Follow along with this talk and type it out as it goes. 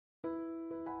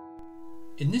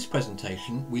In this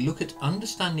presentation, we look at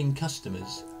understanding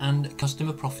customers and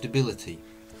customer profitability.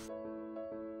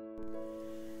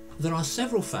 There are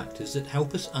several factors that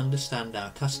help us understand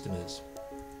our customers.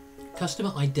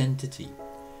 Customer identity.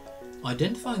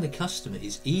 Identifying the customer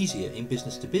is easier in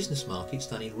business-to-business markets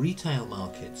than in retail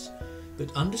markets,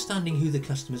 but understanding who the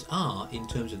customers are in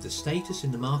terms of the status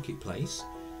in the marketplace,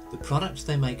 the products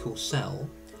they make or sell,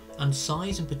 and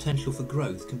size and potential for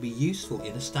growth can be useful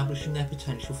in establishing their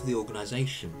potential for the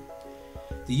organisation.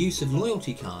 The use of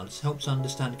loyalty cards helps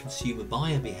understand consumer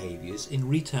buyer behaviours in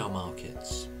retail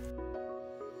markets.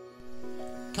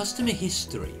 Customer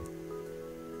history.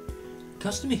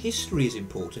 Customer history is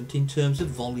important in terms of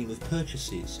volume of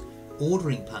purchases,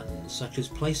 ordering patterns such as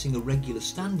placing a regular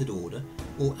standard order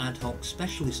or ad hoc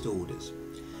specialist orders,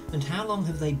 and how long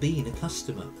have they been a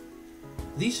customer.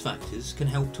 These factors can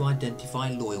help to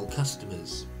identify loyal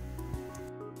customers.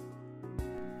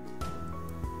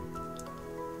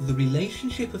 The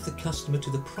relationship of the customer to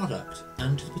the product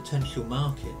and to the potential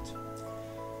market.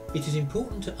 It is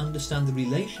important to understand the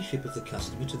relationship of the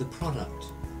customer to the product.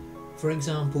 For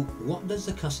example, what does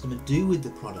the customer do with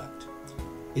the product?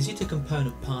 Is it a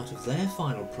component part of their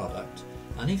final product?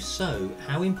 And if so,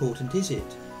 how important is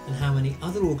it? And how many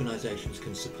other organisations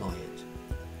can supply it?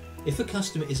 If a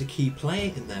customer is a key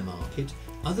player in their market,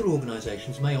 other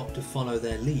organisations may opt to follow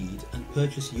their lead and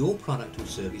purchase your product or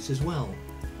service as well.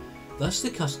 Thus the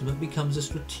customer becomes a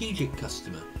strategic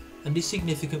customer and is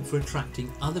significant for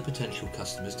attracting other potential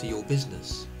customers to your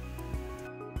business.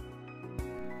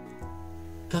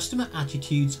 Customer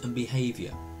attitudes and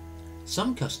behaviour.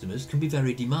 Some customers can be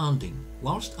very demanding,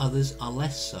 whilst others are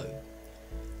less so.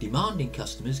 Demanding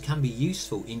customers can be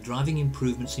useful in driving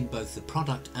improvements in both the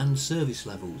product and service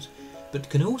levels, but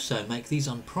can also make these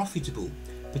unprofitable,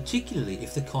 particularly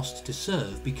if the cost to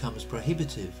serve becomes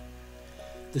prohibitive.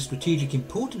 The strategic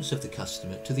importance of the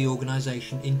customer to the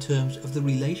organisation in terms of the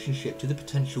relationship to the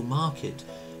potential market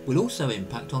will also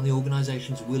impact on the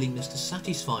organisation's willingness to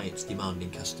satisfy its demanding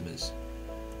customers.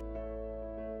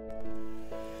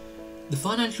 The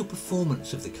financial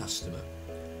performance of the customer.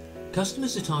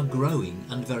 Customers that are growing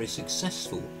and very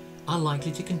successful are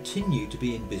likely to continue to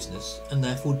be in business and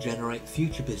therefore generate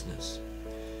future business.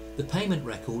 The payment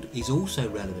record is also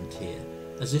relevant here,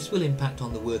 as this will impact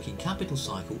on the working capital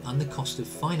cycle and the cost of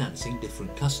financing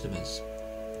different customers.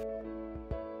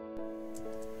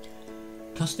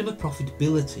 Customer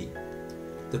profitability.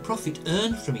 The profit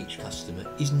earned from each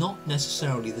customer is not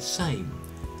necessarily the same,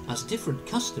 as different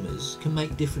customers can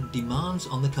make different demands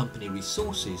on the company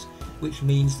resources, which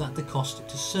means that the cost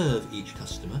to serve each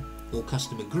customer or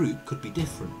customer group could be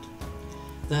different.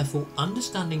 Therefore,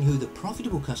 understanding who the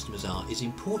profitable customers are is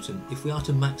important if we are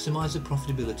to maximise the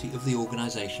profitability of the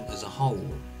organisation as a whole.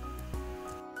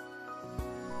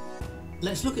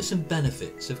 Let's look at some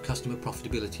benefits of customer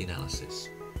profitability analysis.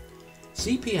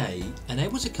 CPA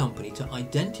enables a company to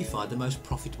identify the most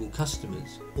profitable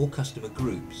customers or customer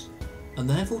groups, and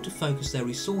therefore to focus their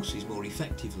resources more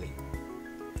effectively.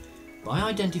 By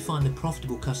identifying the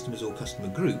profitable customers or customer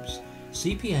groups,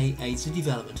 CPA aids the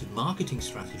development of marketing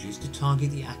strategies to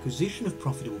target the acquisition of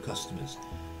profitable customers,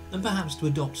 and perhaps to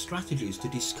adopt strategies to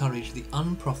discourage the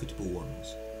unprofitable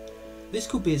ones. This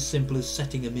could be as simple as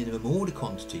setting a minimum order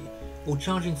quantity or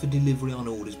charging for delivery on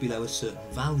orders below a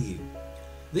certain value.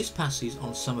 This passes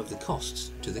on some of the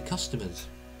costs to the customers.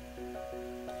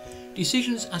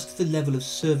 Decisions as to the level of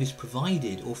service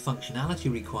provided or functionality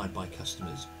required by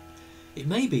customers. It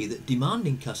may be that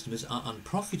demanding customers are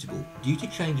unprofitable due to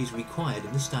changes required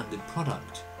in the standard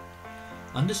product.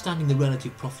 Understanding the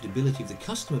relative profitability of the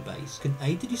customer base can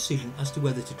aid the decision as to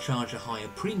whether to charge a higher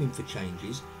premium for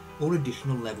changes or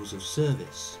additional levels of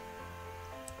service.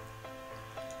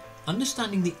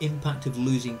 Understanding the impact of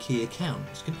losing key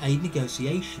accounts can aid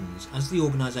negotiations, as the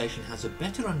organisation has a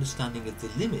better understanding of the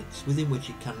limits within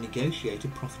which it can negotiate a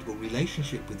profitable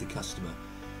relationship with the customer,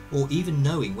 or even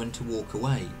knowing when to walk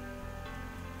away.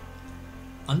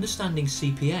 Understanding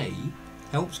CPA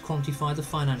helps quantify the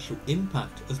financial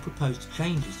impact of proposed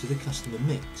changes to the customer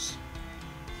mix.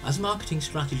 As marketing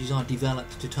strategies are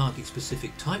developed to target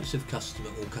specific types of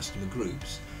customer or customer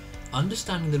groups,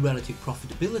 understanding the relative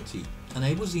profitability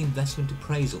enables the investment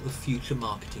appraisal of future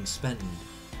marketing spend.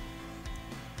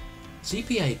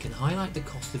 CPA can highlight the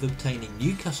cost of obtaining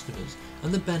new customers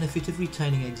and the benefit of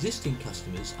retaining existing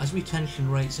customers, as retention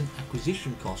rates and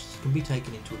acquisition costs can be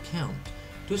taken into account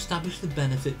to establish the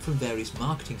benefit from various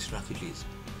marketing strategies.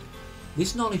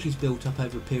 This knowledge is built up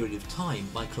over a period of time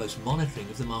by close monitoring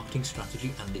of the marketing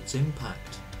strategy and its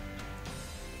impact.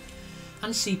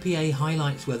 And CPA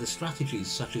highlights whether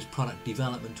strategies such as product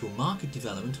development or market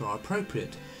development are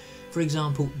appropriate, For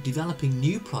example, developing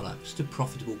new products to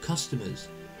profitable customers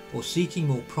or seeking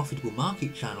more profitable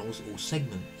market channels or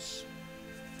segments.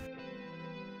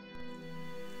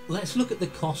 Let's look at the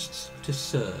costs to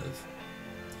serve.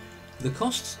 The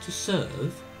costs to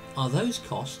serve are those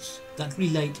costs that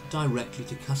relate directly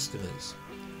to customers.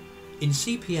 In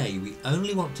CPA, we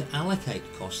only want to allocate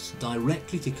costs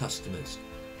directly to customers,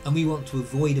 and we want to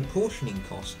avoid apportioning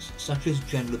costs such as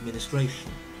general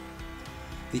administration.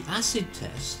 The acid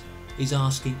test is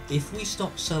asking, if we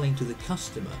stop selling to the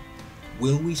customer,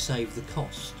 will we save the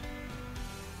cost?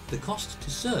 The cost to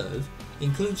serve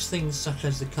includes things such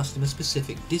as the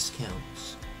customer-specific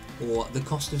discounts, or the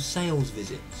cost of sales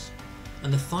visits,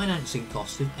 and the financing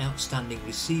cost of outstanding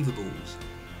receivables,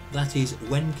 that is,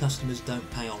 when customers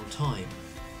don't pay on time.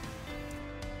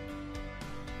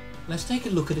 Let's take a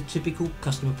look at a typical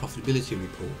customer profitability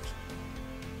report.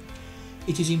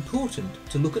 It is important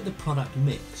to look at the product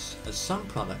mix, as some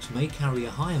products may carry a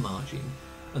higher margin,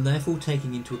 and therefore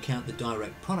taking into account the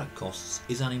direct product costs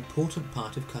is an important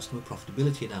part of customer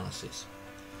profitability analysis.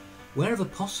 Wherever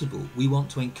possible, we want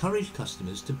to encourage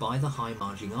customers to buy the high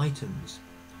margin items.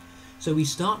 So we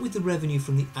start with the revenue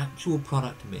from the actual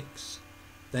product mix,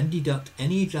 then deduct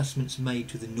any adjustments made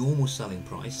to the normal selling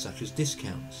price such as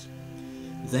discounts,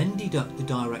 then deduct the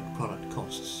direct product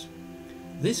costs.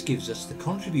 This gives us the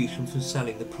contribution from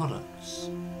selling the products.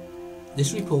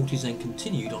 This report is then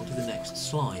continued onto the next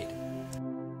slide.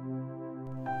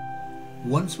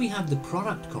 Once we have the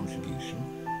product contribution,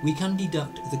 we can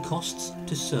deduct the costs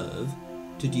to serve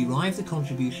to derive the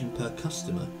contribution per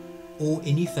customer, or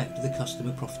in effect the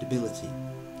customer profitability.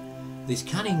 This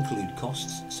can include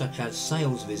costs such as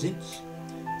sales visits,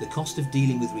 the cost of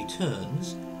dealing with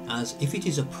returns, as if it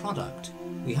is a product,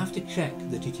 we have to check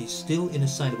that it is still in a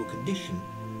saleable condition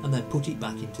and then put it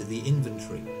back into the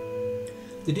inventory.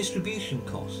 The distribution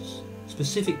costs,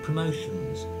 specific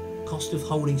promotions, cost of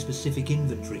holding specific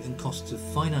inventory and costs of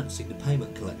financing the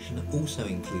payment collection are also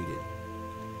included.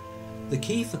 The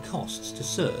key for costs to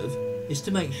serve is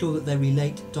to make sure that they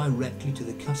relate directly to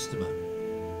the customer.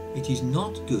 It is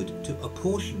not good to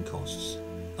apportion costs,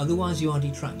 otherwise you are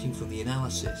detracting from the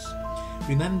analysis.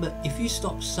 Remember, if you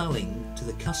stop selling to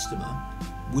the customer,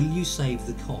 will you save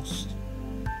the cost?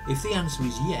 If the answer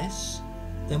is yes,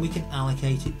 then we can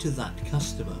allocate it to that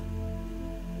customer.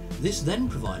 This then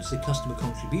provides the customer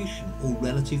contribution or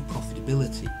relative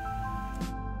profitability.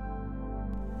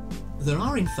 There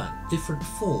are in fact different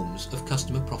forms of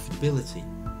customer profitability.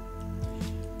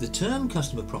 The term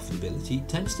customer profitability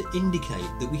tends to indicate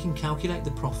that we can calculate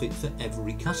the profit for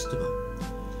every customer.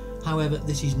 However,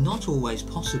 this is not always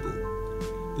possible,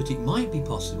 but it might be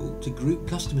possible to group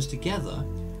customers together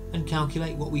and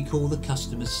calculate what we call the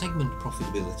customer segment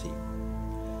profitability.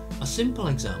 A simple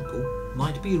example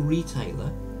might be a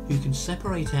retailer who can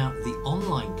separate out the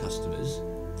online customers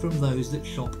from those that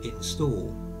shop in store.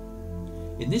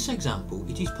 In this example,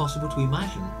 it is possible to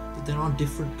imagine that there are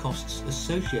different costs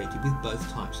associated with both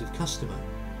types of customer.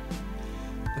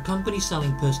 A company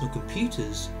selling personal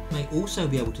computers may also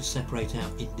be able to separate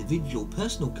out individual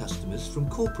personal customers from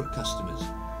corporate customers,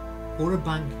 or a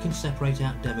bank can separate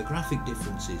out demographic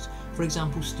differences, for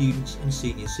example students and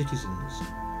senior citizens.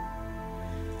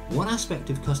 One aspect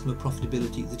of customer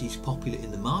profitability that is popular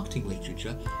in the marketing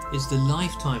literature is the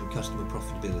lifetime customer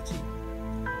profitability.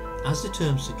 As the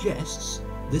term suggests,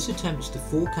 this attempts to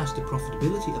forecast the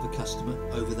profitability of a customer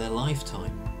over their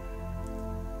lifetime.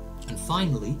 And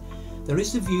finally, there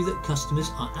is the view that customers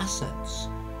are assets,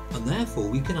 and therefore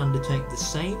we can undertake the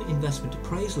same investment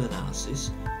appraisal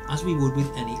analysis as we would with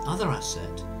any other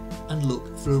asset and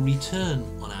look for a return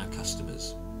on our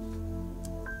customers.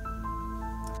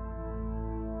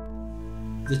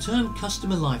 The term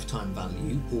customer lifetime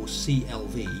value, or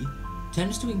CLV,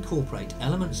 tends to incorporate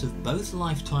elements of both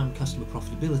lifetime customer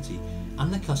profitability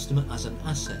and the customer as an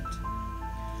asset.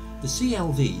 The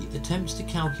CLV attempts to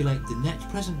calculate the net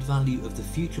present value of the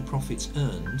future profits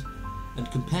earned and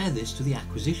compare this to the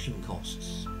acquisition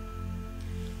costs.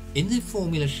 In the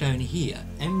formula shown here,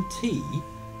 MT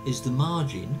is the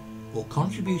margin or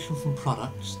contribution from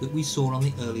products that we saw on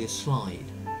the earlier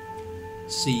slide.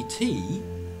 CT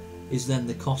is then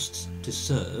the costs to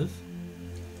serve,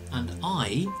 and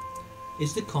I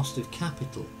is the cost of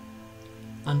capital.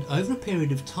 And over a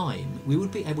period of time, we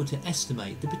would be able to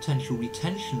estimate the potential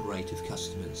retention rate of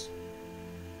customers.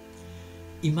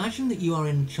 Imagine that you are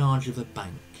in charge of a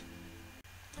bank.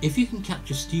 If you can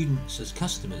capture students as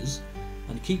customers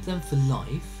and keep them for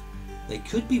life, they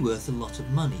could be worth a lot of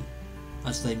money,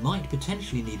 as they might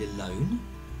potentially need a loan,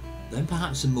 then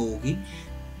perhaps a mortgage,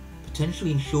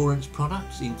 potentially insurance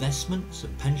products, investments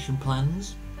and pension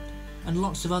plans. and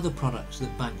lots of other products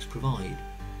that banks provide.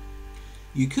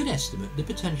 You could estimate the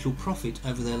potential profit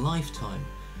over their lifetime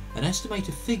and estimate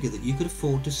a figure that you could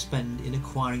afford to spend in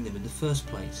acquiring them in the first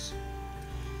place.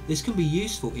 This can be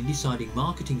useful in deciding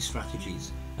marketing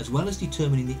strategies as well as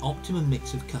determining the optimum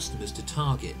mix of customers to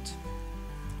target.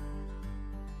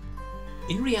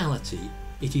 In reality,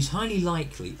 it is highly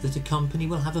likely that a company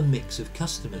will have a mix of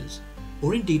customers,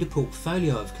 or indeed a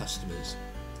portfolio of customers.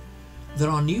 There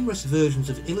are numerous versions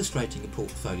of illustrating a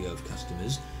portfolio of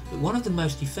customers, but one of the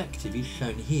most effective is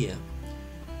shown here.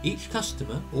 Each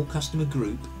customer or customer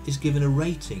group is given a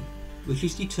rating, which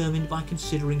is determined by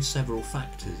considering several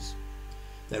factors.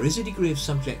 There is a degree of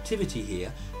subjectivity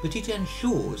here, but it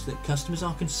ensures that customers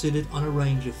are considered on a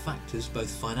range of factors, both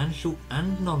financial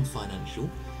and non-financial,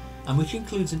 and which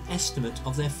includes an estimate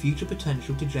of their future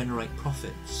potential to generate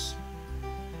profits.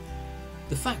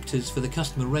 The factors for the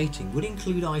customer rating would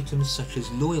include items such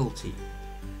as loyalty,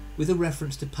 with a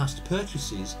reference to past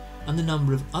purchases and the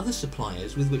number of other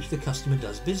suppliers with which the customer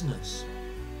does business.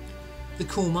 The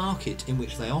core market in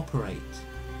which they operate.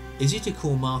 Is it a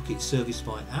core market serviced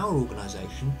by our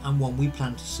organisation and one we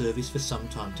plan to service for some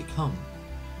time to come?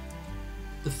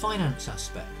 The finance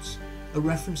aspects, a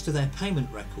reference to their payment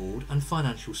record and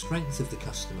financial strength of the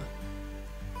customer.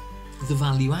 The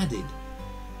value added.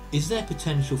 Is there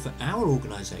potential for our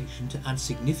organisation to add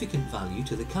significant value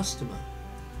to the customer?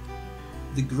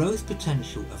 The growth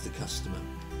potential of the customer.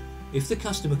 If the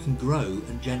customer can grow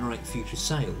and generate future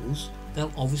sales,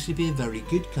 they'll obviously be a very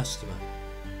good customer.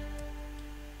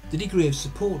 The degree of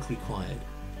support required.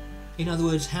 In other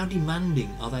words, how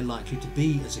demanding are they likely to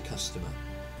be as a customer?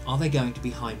 Are they going to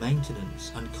be high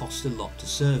maintenance and cost a lot to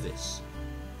service?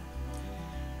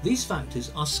 These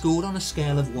factors are scored on a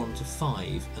scale of 1 to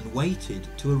 5 and weighted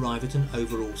to arrive at an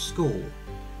overall score.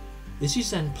 This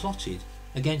is then plotted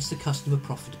against the customer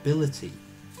profitability.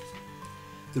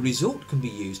 The result can be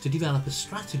used to develop a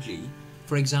strategy,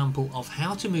 for example, of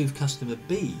how to move customer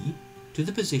B to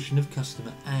the position of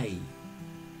customer A.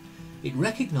 It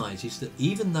recognises that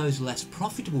even those less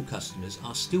profitable customers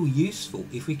are still useful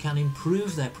if we can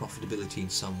improve their profitability in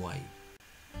some way.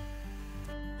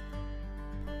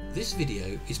 This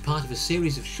video is part of a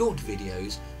series of short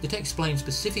videos that explain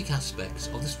specific aspects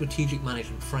of the strategic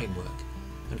management framework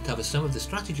and cover some of the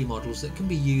strategy models that can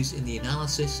be used in the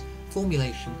analysis,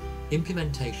 formulation,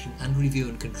 implementation and review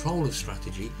and control of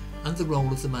strategy and the role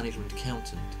of the management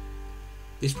accountant.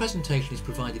 This presentation is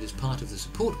provided as part of the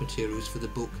support materials for the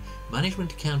book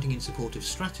Management Accounting in Support of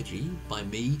Strategy by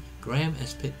me, Graham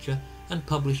S. Pitcher, and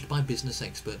published by Business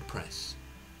Expert Press.